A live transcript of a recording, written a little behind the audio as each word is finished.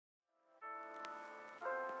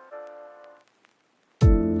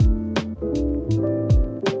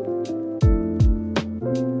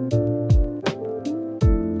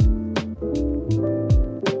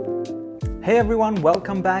everyone,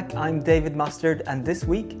 welcome back. I'm David Mustard and this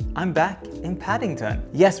week I'm back in Paddington.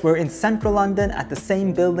 Yes, we're in central London at the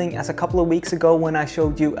same building as a couple of weeks ago when I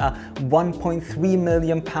showed you a £1.3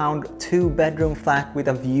 million 2-bedroom flat with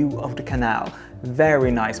a view of the canal.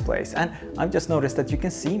 Very nice place, and I've just noticed that you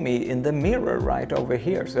can see me in the mirror right over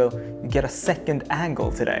here, so you get a second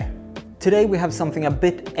angle today. Today we have something a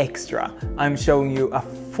bit extra. I'm showing you a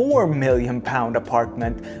 £4 million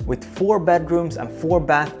apartment with 4 bedrooms and 4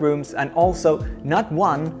 bathrooms, and also not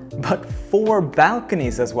 1 but 4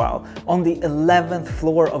 balconies as well on the 11th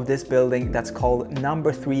floor of this building that's called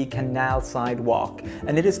number 3 Canalside Walk,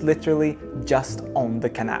 and it is literally just on the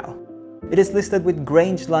canal. It is listed with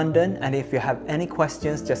Grand London, and if you have any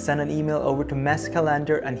questions, just send an email over to Mess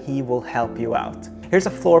Calendar and he will help you out. Here's a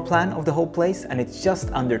floor plan of the whole place, and it's just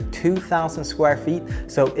under 2,000 square feet,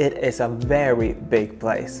 so it is a very big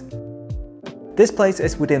place. This place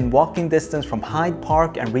is within walking distance from Hyde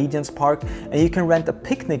Park and Regent's Park, and you can rent a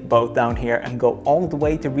picnic boat down here and go all the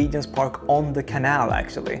way to Regent's Park on the canal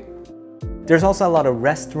actually. There's also a lot of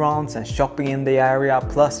restaurants and shopping in the area,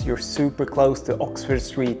 plus you're super close to Oxford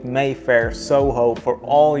Street, Mayfair, Soho for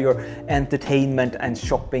all your entertainment and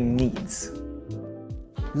shopping needs.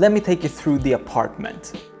 Let me take you through the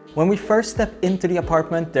apartment. When we first step into the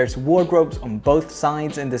apartment, there's wardrobes on both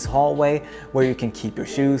sides in this hallway where you can keep your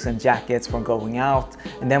shoes and jackets from going out,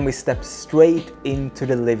 and then we step straight into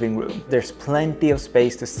the living room. There's plenty of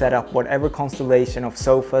space to set up whatever constellation of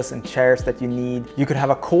sofas and chairs that you need. You could have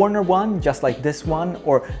a corner one just like this one,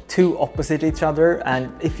 or 2 opposite each other,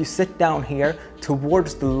 and if you sit down here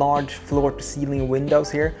towards the large floor-to-ceiling windows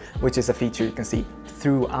here, which is a feature you can see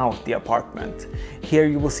throughout the apartment. Here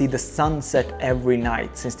you will see the sunset every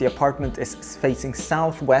night, since the apartment is facing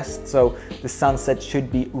southwest, so the sunset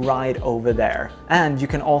should be right over there. And you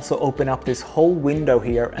can also open up this whole window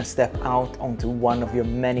here and step out onto one of your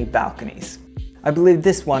many balconies. I believe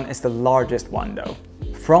this one is the largest one though.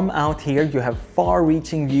 From out here you have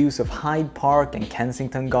far-reaching views of Hyde Park and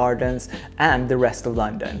Kensington Gardens and the rest of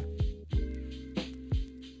London.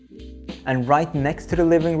 And right next to the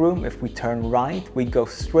living room, if we turn right, we go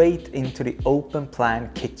straight into the open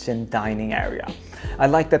plan kitchen dining area. I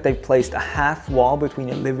like that they've placed a half wall between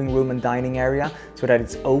your living room and dining area so that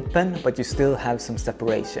it's open, but you still have some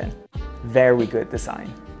separation. Very good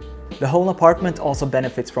design. The whole apartment also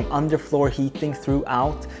benefits from underfloor heating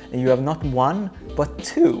throughout, and you have not 1 but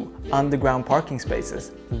 2 underground parking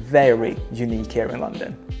spaces. Very unique here in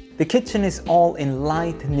London. The kitchen is all in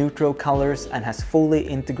light neutral colors and has fully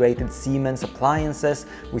integrated Siemens appliances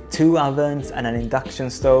with 2 ovens and an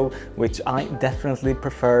induction stove, which I definitely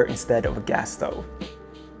prefer instead of a gas stove.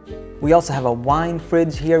 We also have a wine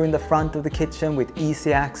fridge here in the front of the kitchen with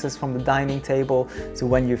easy access from the dining table, so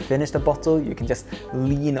when you finish a bottle you can just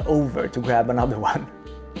lean over to grab another one.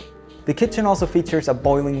 The kitchen also features a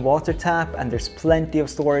boiling water tap, and there's plenty of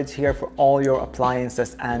storage here for all your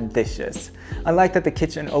appliances and dishes. I like that the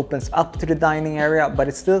kitchen opens up to the dining area, but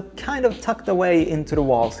it's still kind of tucked away into the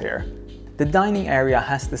walls here. The dining area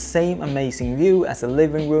has the same amazing view as the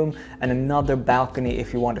living room, and another balcony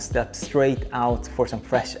if you want to step straight out for some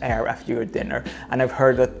fresh air after your dinner, and I've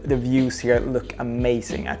heard that the views here look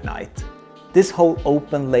amazing at night. This whole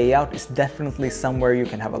open layout is definitely somewhere you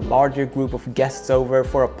can have a larger group of guests over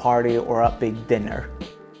for a party or a big dinner.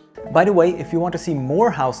 By the way, if you want to see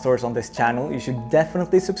more house tours on this channel, you should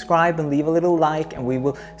definitely subscribe and leave a little like, and we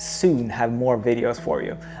will soon have more videos for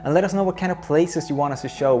you. And let us know what kind of places you want us to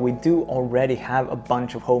show. We do already have a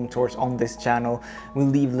bunch of home tours on this channel. We'll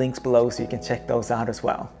leave links below so you can check those out as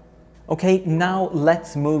well. Okay, now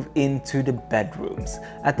let's move into the bedrooms.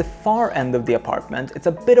 At the far end of the apartment, it's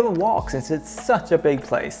a bit of a walk since it's such a big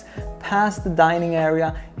place. Past the dining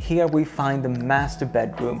area, here we find the master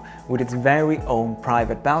bedroom with its very own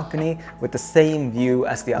private balcony with the same view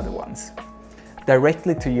as the other ones.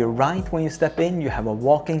 Directly to your right when you step in, you have a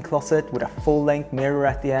walk-in closet with a full-length mirror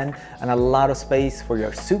at the end and a lot of space for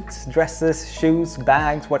your suits, dresses, shoes,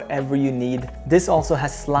 bags, whatever you need. This also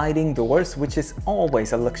has sliding doors, which is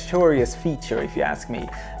always a luxurious feature if you ask me.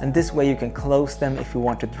 And this way you can close them if you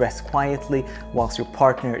want to dress quietly whilst your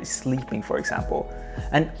partner is sleeping, for example.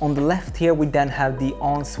 And on the left here we then have the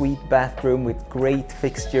ensuite bathroom with great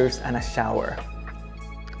fixtures and a shower.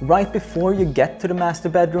 Right before you get to the master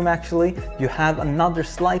bedroom actually, you have another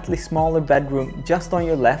slightly smaller bedroom just on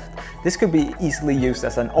your left. This could be easily used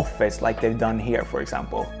as an office like they've done here, for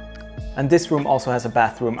example. And this room also has a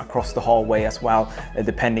bathroom across the hallway as well,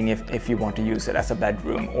 depending if you want to use it as a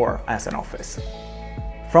bedroom or as an office.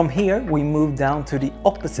 From here we move down to the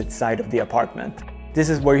opposite side of the apartment. This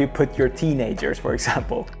is where you put your teenagers, for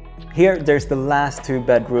example. Here there's the last 2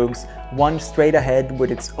 bedrooms, one straight ahead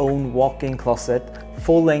with its own walk-in closet,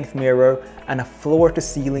 full-length mirror and a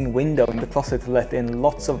floor-to-ceiling window in the closet to let in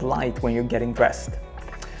lots of light when you're getting dressed.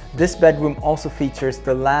 This bedroom also features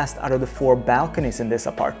the last out of the 4 balconies in this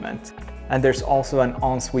apartment. And there's also an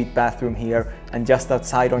ensuite bathroom here, and just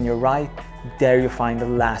outside on your right, there you find the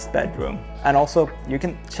last bedroom. And also you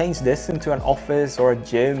can change this into an office or a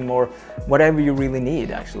gym or whatever you really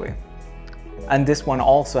need actually. And this one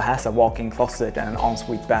also has a walk-in closet and an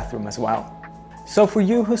ensuite bathroom as well. So for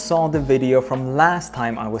you who saw the video from last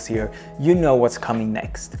time I was here, you know what's coming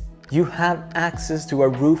next. You have access to a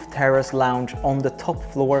roof terrace lounge on the top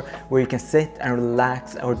floor where you can sit and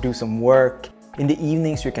relax or do some work. In the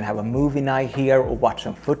evenings you can have a movie night here or watch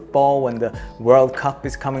some football when the World Cup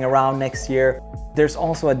is coming around next year. There's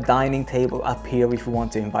also a dining table up here if you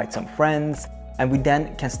want to invite some friends. And we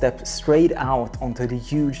then can step straight out onto the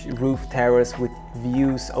huge roof terrace with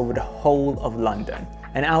views over the whole of London.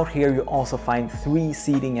 And out here you also find 3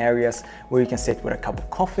 seating areas where you can sit with a cup of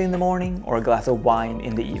coffee in the morning or a glass of wine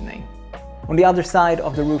in the evening. On the other side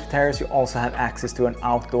of the roof terrace you also have access to an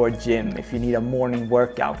outdoor gym if you need a morning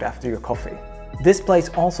workout after your coffee. This place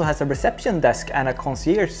also has a reception desk and a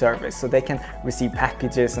concierge service, so they can receive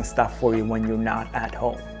packages and stuff for you when you're not at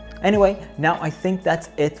home. Anyway, now I think that's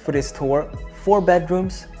it for this tour. 4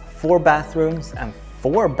 bedrooms, 4 bathrooms and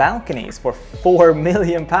 4 balconies for £4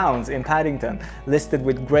 million in Paddington, listed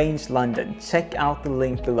with Grange, London. Check out the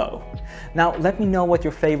link below. Now let me know what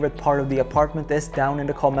your favorite part of the apartment is down in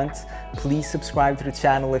the comments. Please subscribe to the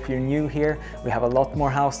channel if you're new here. We have a lot more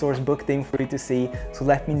house tours booked in for you to see, so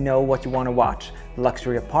let me know what you want to watch.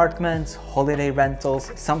 Luxury apartments, holiday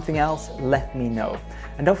rentals, something else, let me know.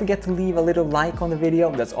 And don't forget to leave a little like on the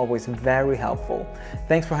video, that's always very helpful.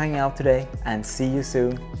 Thanks for hanging out today and see you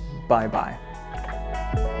soon. Bye bye.